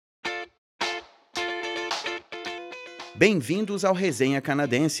Bem-vindos ao Resenha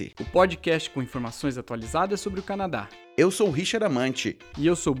Canadense. O podcast com informações atualizadas sobre o Canadá. Eu sou o Richard Amante. E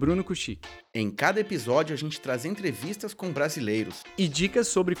eu sou Bruno Kuchik. Em cada episódio a gente traz entrevistas com brasileiros. E dicas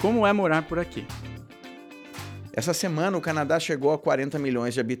sobre como é morar por aqui. Essa semana o Canadá chegou a 40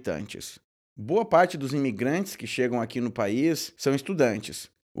 milhões de habitantes. Boa parte dos imigrantes que chegam aqui no país são estudantes.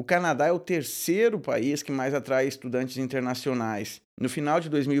 O Canadá é o terceiro país que mais atrai estudantes internacionais. No final de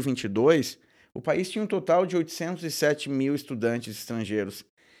 2022, o país tinha um total de 807 mil estudantes estrangeiros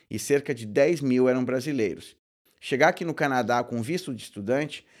e cerca de 10 mil eram brasileiros. Chegar aqui no Canadá com visto de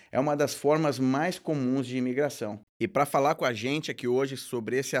estudante é uma das formas mais comuns de imigração. E para falar com a gente aqui hoje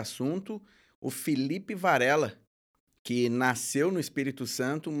sobre esse assunto, o Felipe Varela, que nasceu no Espírito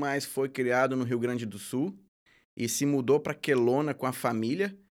Santo, mas foi criado no Rio Grande do Sul e se mudou para Kelowna com a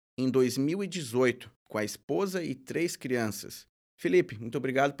família em 2018, com a esposa e 3 crianças. Felipe, muito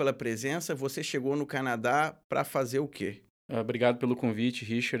obrigado pela presença. Você chegou no Canadá para fazer o quê? Obrigado pelo convite,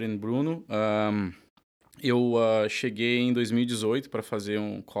 Richard e Bruno. Eu cheguei em 2018 para fazer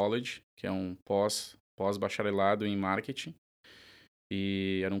um college, que é um pós-bacharelado em marketing.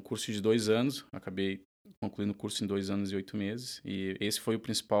 E era um curso de 2 anos. Acabei concluindo o curso em 2 anos e 8 meses. E esse foi o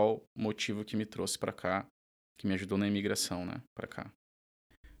principal motivo que me trouxe para cá, que me ajudou na imigração, né, para cá.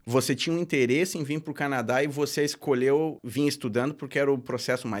 Você tinha um interesse em vir para o Canadá e você escolheu vir estudando porque era o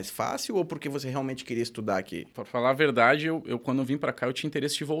processo mais fácil ou porque você realmente queria estudar aqui? Para falar a verdade, eu quando vim para cá, eu tinha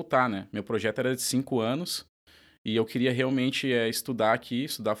interesse de voltar, né? Meu projeto era de 5 anos e eu queria realmente estudar aqui,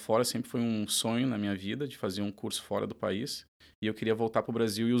 estudar fora. Sempre foi um sonho na minha vida de fazer um curso fora do país. E eu queria voltar para o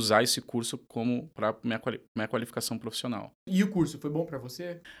Brasil e usar esse curso como para minha qualificação profissional. E o curso foi bom para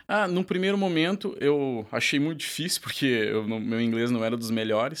você? No primeiro momento, eu achei muito difícil, porque meu inglês não era dos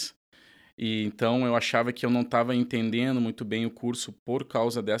melhores. E então eu achava que eu não estava entendendo muito bem o curso por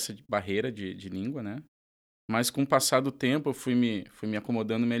causa dessa barreira de língua, né? Mas com o passar do tempo eu fui me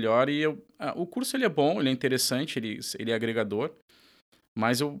acomodando melhor e o curso ele é bom, ele é interessante, ele é agregador,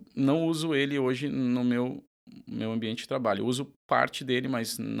 mas eu não uso ele hoje no meu ambiente de trabalho. Eu uso parte dele,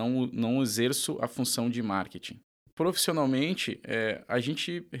 mas não exerço a função de marketing. Profissionalmente, a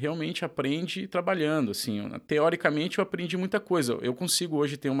gente realmente aprende trabalhando, assim. Teoricamente, eu aprendi muita coisa. Eu consigo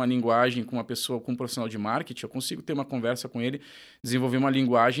hoje ter uma linguagem com uma pessoa, com um profissional de marketing, eu consigo ter uma conversa com ele, desenvolver uma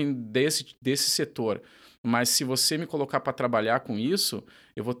linguagem desse setor. Mas se você me colocar para trabalhar com isso,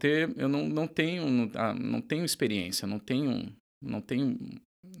 eu não tenho experiência, não tenho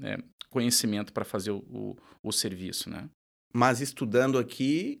conhecimento para fazer o serviço, né? Mas estudando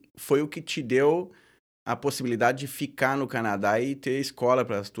aqui foi o que te deu a possibilidade de ficar no Canadá e ter escola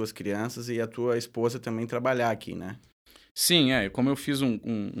para as tuas crianças e a tua esposa também trabalhar aqui, né? Sim, como eu fiz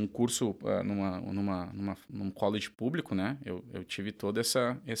um curso num college público, né? Eu tive todo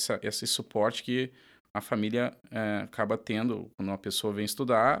esse suporte que a família acaba tendo quando uma pessoa vem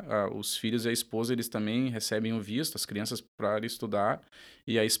estudar. Os filhos e a esposa, eles também recebem o visto, as crianças para estudar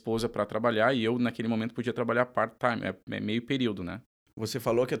e a esposa para trabalhar. E eu, naquele momento, podia trabalhar part-time, meio período, né? Você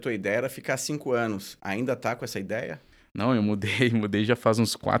falou que a tua ideia era ficar 5 anos. Ainda tá com essa ideia? Não, eu mudei já faz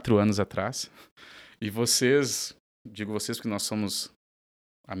uns 4 anos atrás. E digo vocês que nós somos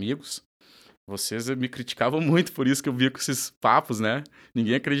amigos, vocês me criticavam muito por isso que eu via com esses papos, né?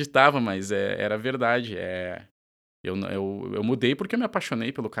 Ninguém acreditava, mas era verdade. Eu mudei porque eu me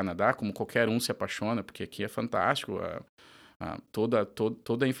apaixonei pelo Canadá, como qualquer um se apaixona, porque aqui é fantástico.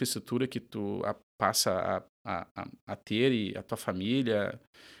 Toda a infraestrutura que tu passa a ter e a tua família.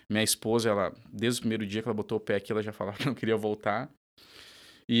 Minha esposa, ela, desde o primeiro dia que ela botou o pé aqui, ela já falava que não queria voltar.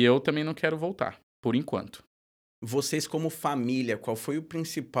 E eu também não quero voltar, por enquanto. Vocês como família, qual foi o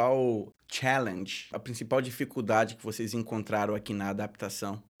principal challenge, a principal dificuldade que vocês encontraram aqui na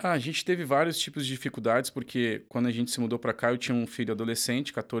adaptação? A gente teve vários tipos de dificuldades, porque quando a gente se mudou para cá, eu tinha um filho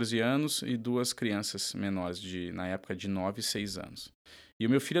adolescente, 14 anos, e 2 crianças menores, na época de 9 e 6 anos. E o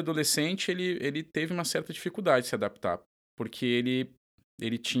meu filho adolescente, ele teve uma certa dificuldade de se adaptar, porque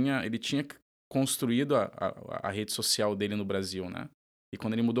ele tinha construído a rede social dele no Brasil, né? E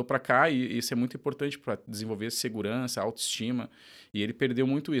quando ele mudou para cá, e isso é muito importante para desenvolver segurança, autoestima, e ele perdeu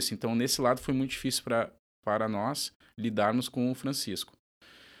muito isso. Então, nesse lado, foi muito difícil para nós lidarmos com o Francisco.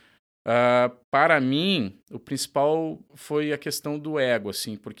 Para mim, o principal foi a questão do ego,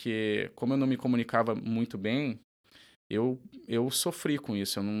 assim, porque como eu não me comunicava muito bem, eu sofri com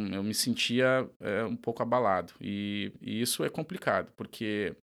isso, eu me sentia um pouco abalado. E isso é complicado,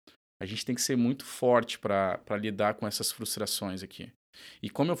 porque a gente tem que ser muito forte para lidar com essas frustrações aqui. E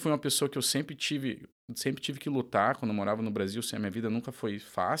como eu fui uma pessoa que eu sempre tive que lutar quando eu morava no Brasil, a minha vida nunca foi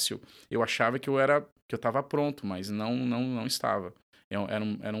fácil, eu achava que eu estava pronto, mas não estava.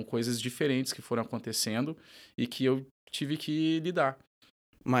 Eram coisas diferentes que foram acontecendo e que eu tive que lidar.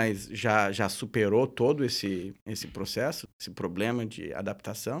 Mas já superou todo esse processo, esse problema de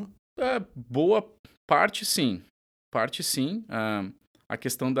adaptação? Boa parte, sim. Parte, sim. A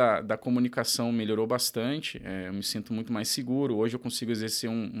questão da comunicação melhorou bastante. Eu me sinto muito mais seguro. Hoje eu consigo exercer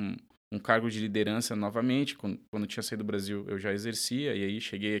um cargo de liderança novamente. Quando eu tinha saído do Brasil, eu já exercia. E aí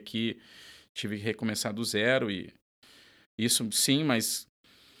cheguei aqui, tive que recomeçar do zero. E isso, sim, mas...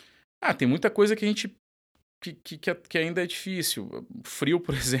 tem muita coisa que a gente... Que ainda é difícil. Frio,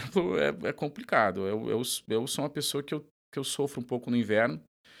 por exemplo, é complicado. Eu sou uma pessoa que eu sofro um pouco no inverno.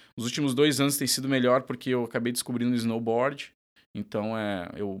 Os últimos 2 anos tem sido melhor porque eu acabei descobrindo o snowboard. Então,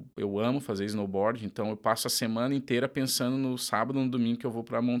 eu amo fazer snowboard. Então, eu passo a semana inteira pensando no sábado ou no domingo que eu vou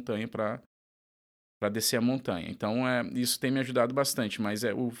para a montanha para descer a montanha. Então, isso tem me ajudado bastante. Mas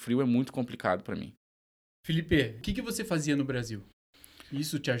o frio é muito complicado para mim. Felipe, o que você fazia no Brasil?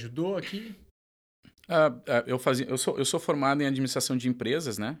 Isso te ajudou aqui? Eu sou formado em administração de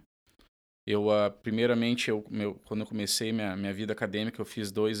empresas, né? Primeiramente, quando eu comecei minha vida acadêmica, eu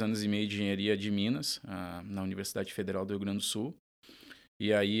fiz 2 anos e meio de engenharia de Minas, na Universidade Federal do Rio Grande do Sul.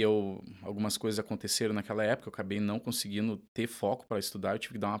 E aí, algumas coisas aconteceram naquela época, eu acabei não conseguindo ter foco para estudar, eu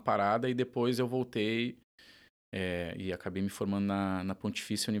tive que dar uma parada e depois eu voltei e acabei me formando na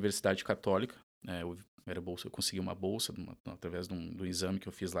Pontifícia Universidade Católica. Eu consegui uma bolsa através do exame que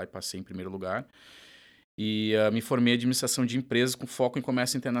eu fiz lá e passei em primeiro lugar. E me formei em administração de empresas com foco em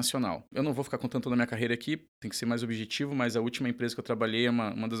comércio internacional. Eu não vou ficar contando toda a minha carreira aqui, tem que ser mais objetivo, mas a última empresa que eu trabalhei é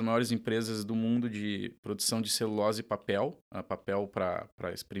uma das maiores empresas do mundo de produção de celulose e papel. Papel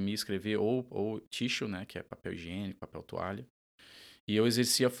para exprimir, escrever, ou tissue, né, que é papel higiênico, papel toalha. E eu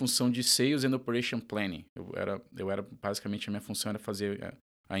exercia a função de Sales and Operation Planning. Basicamente, a minha função era fazer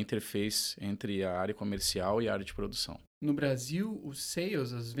a interface entre a área comercial e a área de produção. No Brasil, os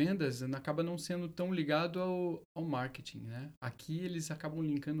sales, as vendas, acaba não sendo tão ligado ao marketing, né? Aqui eles acabam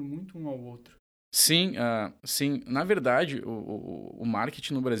linkando muito um ao outro. Sim, sim. Na verdade, o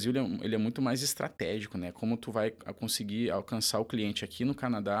marketing no Brasil ele é muito mais estratégico, né? Como tu vai conseguir alcançar o cliente aqui no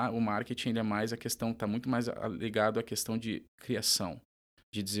Canadá, o marketing ele é mais está muito mais ligado à questão de criação,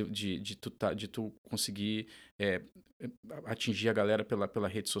 de tu conseguir atingir a galera pela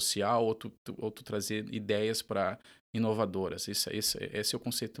rede social ou tu trazer ideias para inovadoras. Esse é o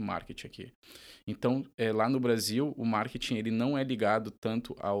conceito do marketing aqui. Então, lá no Brasil, o marketing ele não é ligado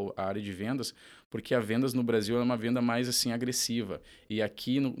tanto à área de vendas, porque a vendas no Brasil é uma venda mais assim agressiva. E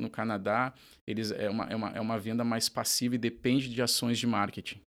aqui no Canadá, é uma venda mais passiva e depende de ações de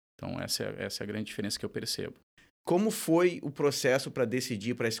marketing. Então, essa é a grande diferença que eu percebo. Como foi o processo para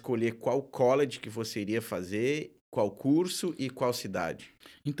decidir, para escolher qual college que você iria fazer, qual curso e qual cidade?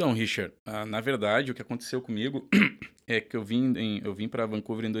 Então, Richard, na verdade, o que aconteceu comigo é que eu vim para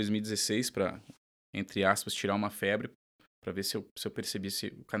Vancouver em 2016 para, entre aspas, tirar uma febre, para ver se eu percebi se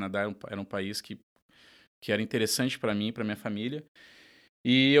o Canadá era um país que era interessante para mim e para minha família.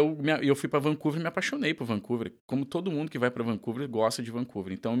 E eu fui para Vancouver e me apaixonei por Vancouver. Como todo mundo que vai para Vancouver gosta de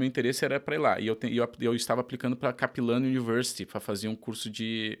Vancouver. Então, o meu interesse era para ir lá. E eu estava aplicando para Capilano University para fazer um curso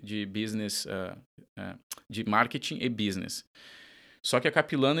de business, de marketing e business. Só que a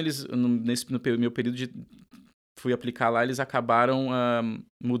Capilano, eles, no meu período fui aplicar lá, eles acabaram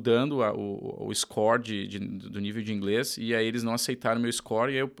mudando o score do nível de inglês. E aí eles não aceitaram meu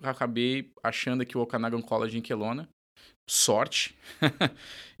score. E aí eu acabei achando aqui o Okanagan College em Kelowna. Sorte.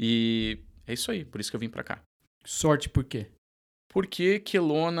 E é isso aí, por isso que eu vim pra cá. Sorte por quê? Porque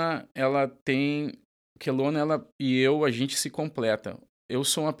Kelowna, ela e eu, a gente se completa. Eu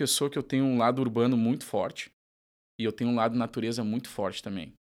sou uma pessoa que eu tenho um lado urbano muito forte e eu tenho um lado natureza muito forte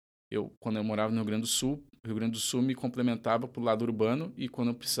também. Quando eu morava no Rio Grande do Sul me complementava pro lado urbano e quando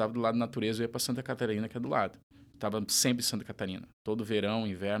eu precisava do lado natureza eu ia pra Santa Catarina, que é do lado. Tava sempre em Santa Catarina. Todo verão,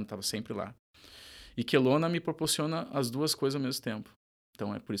 inverno, tava sempre lá. E Kelowna me proporciona as duas coisas ao mesmo tempo.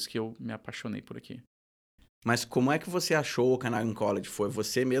 Então é por isso que eu me apaixonei por aqui. Mas como é que você achou o Canadian College? Foi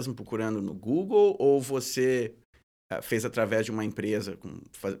você mesmo procurando no Google ou você fez através de uma empresa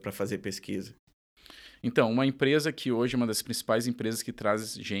para fazer pesquisa? Então, uma empresa que hoje é uma das principais empresas que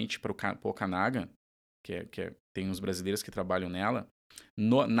traz gente para o Okanagan, tem uns brasileiros que trabalham nela,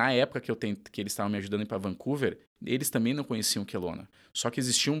 na época que eles estavam me ajudando a ir para Vancouver, eles também não conheciam Kelowna. Só que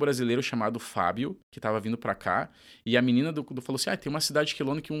existia um brasileiro chamado Fábio, que estava vindo para cá, e a menina falou assim, tem uma cidade de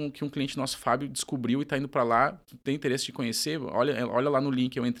Kelowna que um cliente nosso, Fábio, descobriu e está indo para lá, tem interesse de conhecer? Olha lá no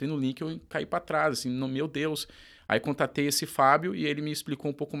link. Eu entrei no link e eu caí para trás, assim, meu Deus. Aí contatei esse Fábio e ele me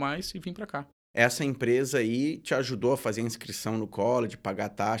explicou um pouco mais e vim para cá. Essa empresa aí te ajudou a fazer a inscrição no college, pagar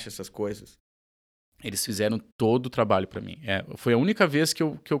taxa, essas coisas? Eles fizeram todo o trabalho para mim. Foi a única vez que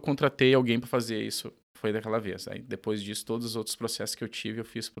eu contratei alguém para fazer isso. Foi daquela vez. Aí, depois disso, todos os outros processos que eu tive, eu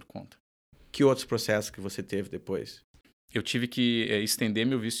fiz por conta. Que outros processos que você teve depois? Eu tive que estender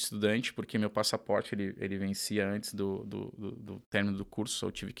meu visto de estudante, porque meu passaporte ele vencia antes do término do curso,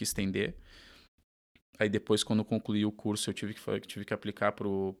 eu tive que estender. Aí depois, quando eu concluí o curso, eu tive que aplicar para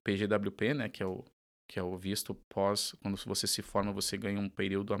o PGWP, né, que é o visto pós, quando você se forma, você ganha um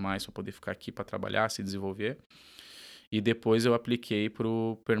período a mais para poder ficar aqui para trabalhar, se desenvolver. E depois eu apliquei para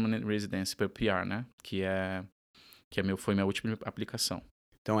o Permanent Residence, para o PR, né, foi minha última aplicação.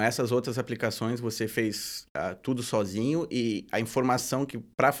 Então, essas outras aplicações você fez tudo sozinho e a informação que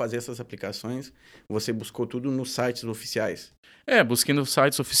para fazer essas aplicações você buscou tudo nos sites oficiais? Busquei nos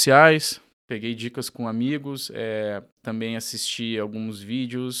sites oficiais, peguei dicas com amigos, também assisti alguns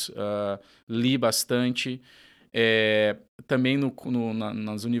vídeos, li bastante. Também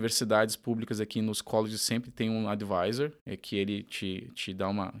nas universidades públicas aqui, nos colleges, sempre tem um advisor, que ele te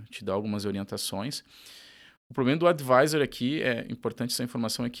dá algumas orientações. O problema do advisor aqui, é importante essa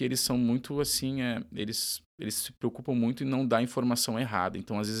informação, é que eles são muito assim, eles se preocupam muito em não dar informação errada.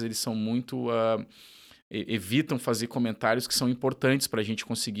 Então, às vezes, eles são muito... evitam fazer comentários que são importantes para a gente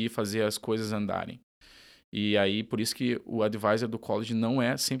conseguir fazer as coisas andarem. E aí, por isso que o advisor do college não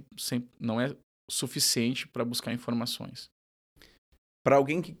é suficiente para buscar informações. Para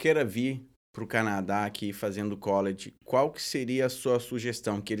alguém que queira vir para o Canadá aqui fazendo college, qual que seria a sua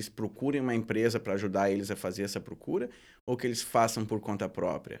sugestão? Que eles procurem uma empresa para ajudar eles a fazer essa procura ou que eles façam por conta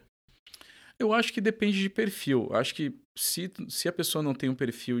própria? Eu acho que depende de perfil. Eu acho que se a pessoa não tem um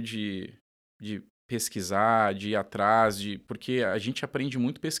perfil de pesquisar, de ir atrás, porque a gente aprende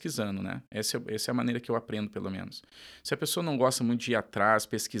muito pesquisando, né? Essa é a maneira que eu aprendo, pelo menos. Se a pessoa não gosta muito de ir atrás,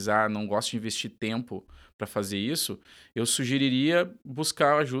 pesquisar, não gosta de investir tempo para fazer isso, eu sugeriria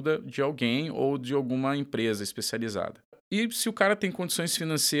buscar a ajuda de alguém ou de alguma empresa especializada. E se o cara tem condições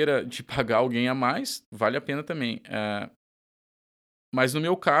financeiras de pagar alguém a mais, vale a pena também. Mas no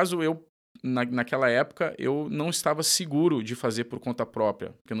meu caso, naquela época, eu não estava seguro de fazer por conta própria,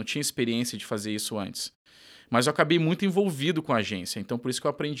 porque eu não tinha experiência de fazer isso antes. Mas eu acabei muito envolvido com a agência, então por isso que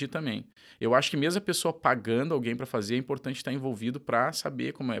eu aprendi também. Eu acho que mesmo a pessoa pagando alguém para fazer, é importante estar envolvido para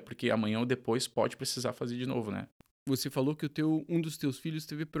saber como é, porque amanhã ou depois pode precisar fazer de novo, né? Você falou que um dos teus filhos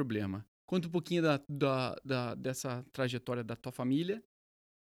teve problema. Conta um pouquinho dessa trajetória da tua família,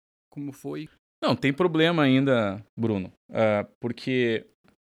 como foi? Não, tem problema ainda, Bruno, porque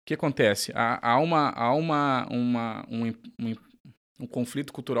o que acontece? Há um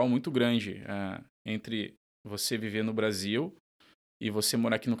conflito cultural muito grande entre você viver no Brasil e você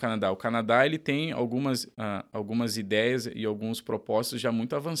morar aqui no Canadá. O Canadá ele tem algumas ideias e alguns propósitos já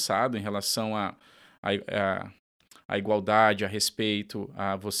muito avançados em relação à igualdade, a respeito,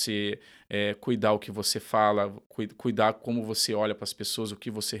 a você cuidar o que você fala, cuidar como você olha para as pessoas, o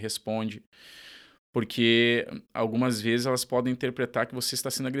que você responde. Porque algumas vezes elas podem interpretar que você está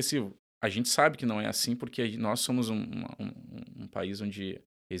sendo agressivo. A gente sabe que não é assim, porque nós somos um país onde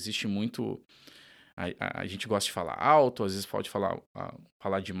existe muito... A gente gosta de falar alto, às vezes pode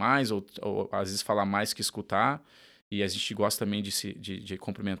falar demais, ou às vezes falar mais que escutar. E a gente gosta também de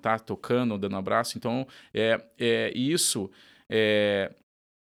cumprimentar, tocando ou dando abraço. Então, isso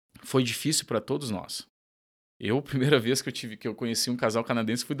foi difícil para todos nós. A primeira vez que eu conheci um casal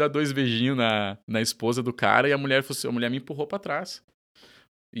canadense, fui dar 2 beijinhos na esposa do cara e a mulher me empurrou para trás.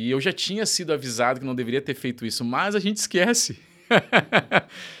 E eu já tinha sido avisado que não deveria ter feito isso, mas a gente esquece.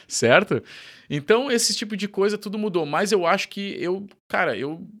 Certo? Então, esse tipo de coisa tudo mudou. Mas eu acho que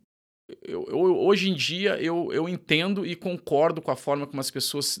hoje em dia eu entendo e concordo com a forma como as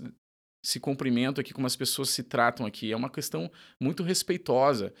pessoas se cumprimentam aqui, como as pessoas se tratam aqui. É uma questão muito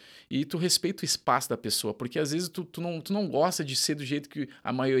respeitosa. E tu respeita o espaço da pessoa, porque às vezes tu não gosta de ser do jeito que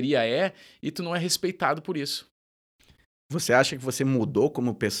a maioria é e tu não é respeitado por isso. Você acha que você mudou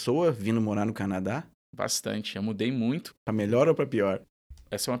como pessoa vindo morar no Canadá? Bastante. Eu mudei muito. Para melhor ou para pior?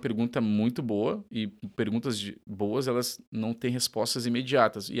 Essa é uma pergunta muito boa e perguntas boas, elas não têm respostas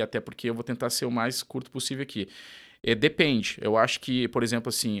imediatas. E até porque eu vou tentar ser o mais curto possível aqui. Depende. Eu acho que, por exemplo,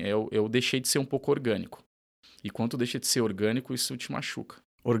 assim, eu deixei de ser um pouco orgânico. E quando deixa de ser orgânico, isso te machuca.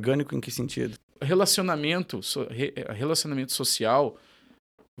 Orgânico em que sentido? Relacionamento social,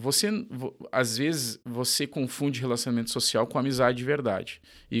 às vezes você confunde relacionamento social com amizade de verdade.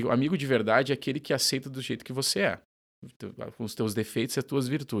 E o amigo de verdade é aquele que aceita do jeito que você é. Com os teus defeitos e as tuas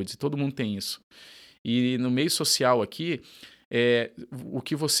virtudes. E todo mundo tem isso. E no meio social aqui, o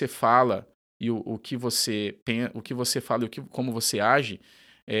que você fala e o que você fala e como você age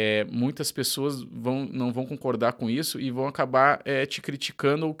muitas pessoas não vão concordar com isso e vão acabar te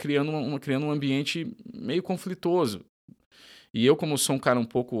criticando ou criando um ambiente meio conflituoso. E eu, como sou um cara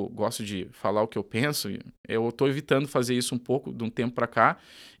gosto de falar o que eu penso, eu estou evitando fazer isso um pouco de um tempo para cá,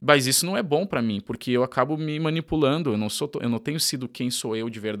 mas isso não é bom para mim, porque eu acabo me manipulando, eu não tenho sido quem sou eu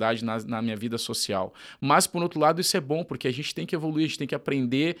de verdade na minha vida social. Mas, por outro lado, isso é bom, porque a gente tem que evoluir, a gente tem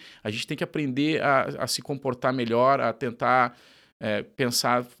que aprender a se comportar melhor, a tentar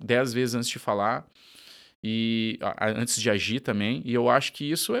pensar 10 vezes antes de falar, e antes de agir também, e eu acho que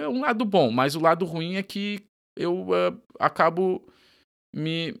isso é um lado bom, mas o lado ruim é que eu acabo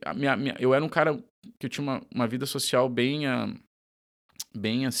eu era um cara que eu tinha uma vida social bem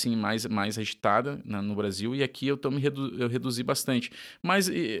assim, mais agitada no Brasil, e aqui eu reduzi bastante. Mas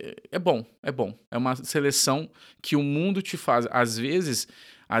é bom. É uma seleção que o mundo te faz. Às vezes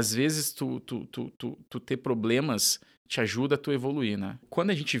tu ter problemas te ajuda a tu evoluir, né? Quando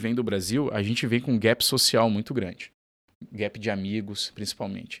a gente vem do Brasil, a gente vem com um gap social muito grande. Gap de amigos,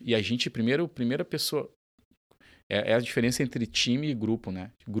 principalmente. E a gente, primeira pessoa... É a diferença entre time e grupo,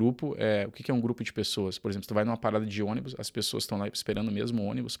 né? Grupo, o que é um grupo de pessoas? Por exemplo, tu vai numa parada de ônibus, as pessoas estão lá esperando o mesmo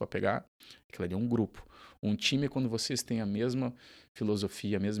ônibus para pegar. Aquilo ali é um grupo. Um time é quando vocês têm a mesma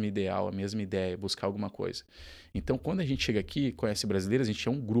filosofia, a mesma ideal, a mesma ideia, buscar alguma coisa. Então, quando a gente chega aqui, conhece brasileiros, a gente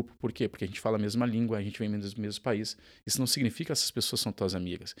é um grupo. Por quê? Porque a gente fala a mesma língua, a gente vem do mesmo país. Isso não significa que essas pessoas são tuas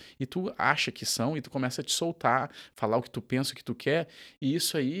amigas. E tu acha que são, e tu começa a te soltar, falar o que tu pensa, o que tu quer, e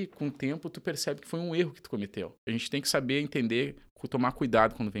isso aí, com o tempo, tu percebe que foi um erro que tu cometeu. A gente tem que saber entender, tomar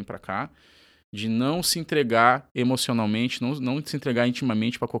cuidado quando vem para cá, de não se entregar emocionalmente, não se entregar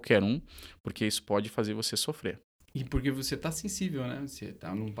intimamente para qualquer um, porque isso pode fazer você sofrer. E porque você tá sensível, né? Você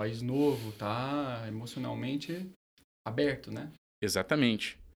tá num país novo, tá emocionalmente aberto, né?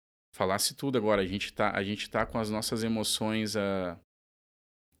 Exatamente. Falasse tudo agora. A gente tá com as nossas emoções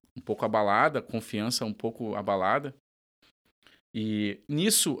um pouco abalada, confiança um pouco abalada. E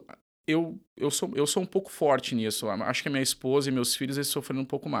nisso, eu sou um pouco forte nisso. Acho que a minha esposa e meus filhos eles sofreram um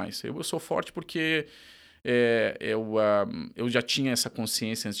pouco mais. Eu sou forte porque eu já tinha essa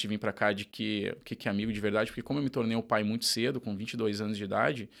consciência antes de vir para cá de que é amigo de verdade, porque como eu me tornei um pai muito cedo, com 22 anos de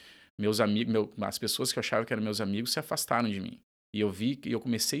idade, meus amigos, as pessoas que eu achava que eram meus amigos se afastaram de mim. E eu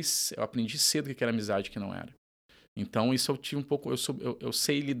aprendi cedo o que era amizade e que não era. Então isso eu tive um pouco, eu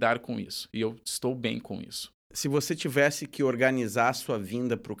sei lidar com isso e eu estou bem com isso. Se você tivesse que organizar a sua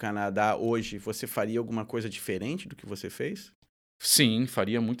vinda para o Canadá hoje, você faria alguma coisa diferente do que você fez? Sim,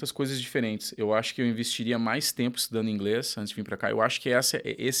 faria muitas coisas diferentes. Eu acho que eu investiria mais tempo estudando inglês antes de vir para cá. Eu acho que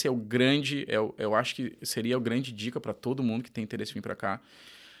esse é o grande... Eu acho que seria a grande dica para todo mundo que tem interesse em vir para cá.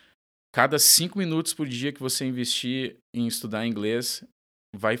 Cada 5 minutos por dia que você investir em estudar inglês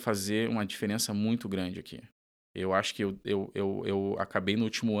vai fazer uma diferença muito grande aqui. Eu acho que eu acabei no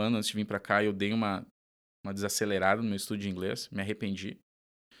último ano, antes de vir para cá, eu dei uma desacelerada no meu estudo de inglês. Me arrependi.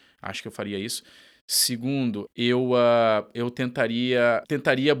 Acho que eu faria isso. Segundo, eu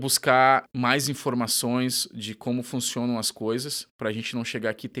tentaria buscar mais informações de como funcionam as coisas, para a gente não chegar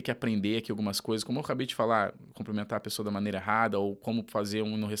aqui e ter que aprender aqui algumas coisas. Como eu acabei de falar, cumprimentar a pessoa da maneira errada, ou como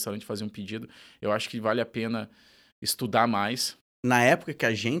no restaurante fazer um pedido. Eu acho que vale a pena estudar mais. Na época que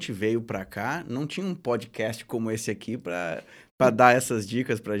a gente veio para cá, não tinha um podcast como esse aqui para dar essas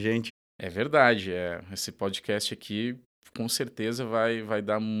dicas pra gente. É verdade. Esse podcast aqui com certeza vai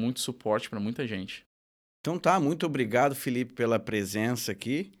dar muito suporte para muita gente. Então tá, muito obrigado, Felipe, pela presença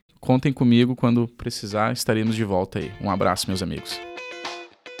aqui. Contem comigo quando precisar, estaremos de volta aí. Um abraço, meus amigos.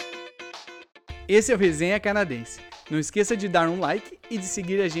 Esse é o Resenha Canadense. Não esqueça de dar um like e de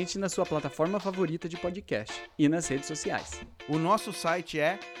seguir a gente na sua plataforma favorita de podcast e nas redes sociais. O nosso site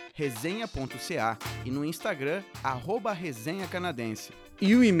é resenha.ca e no Instagram, @resenhacanadense.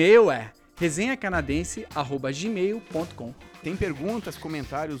 E o e-mail é resenhacanadense@gmail.com. Tem perguntas,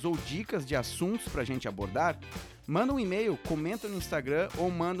 comentários ou dicas de assuntos pra gente abordar? Manda um e-mail, comenta no Instagram ou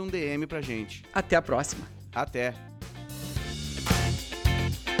manda um DM pra gente. Até a próxima. Até!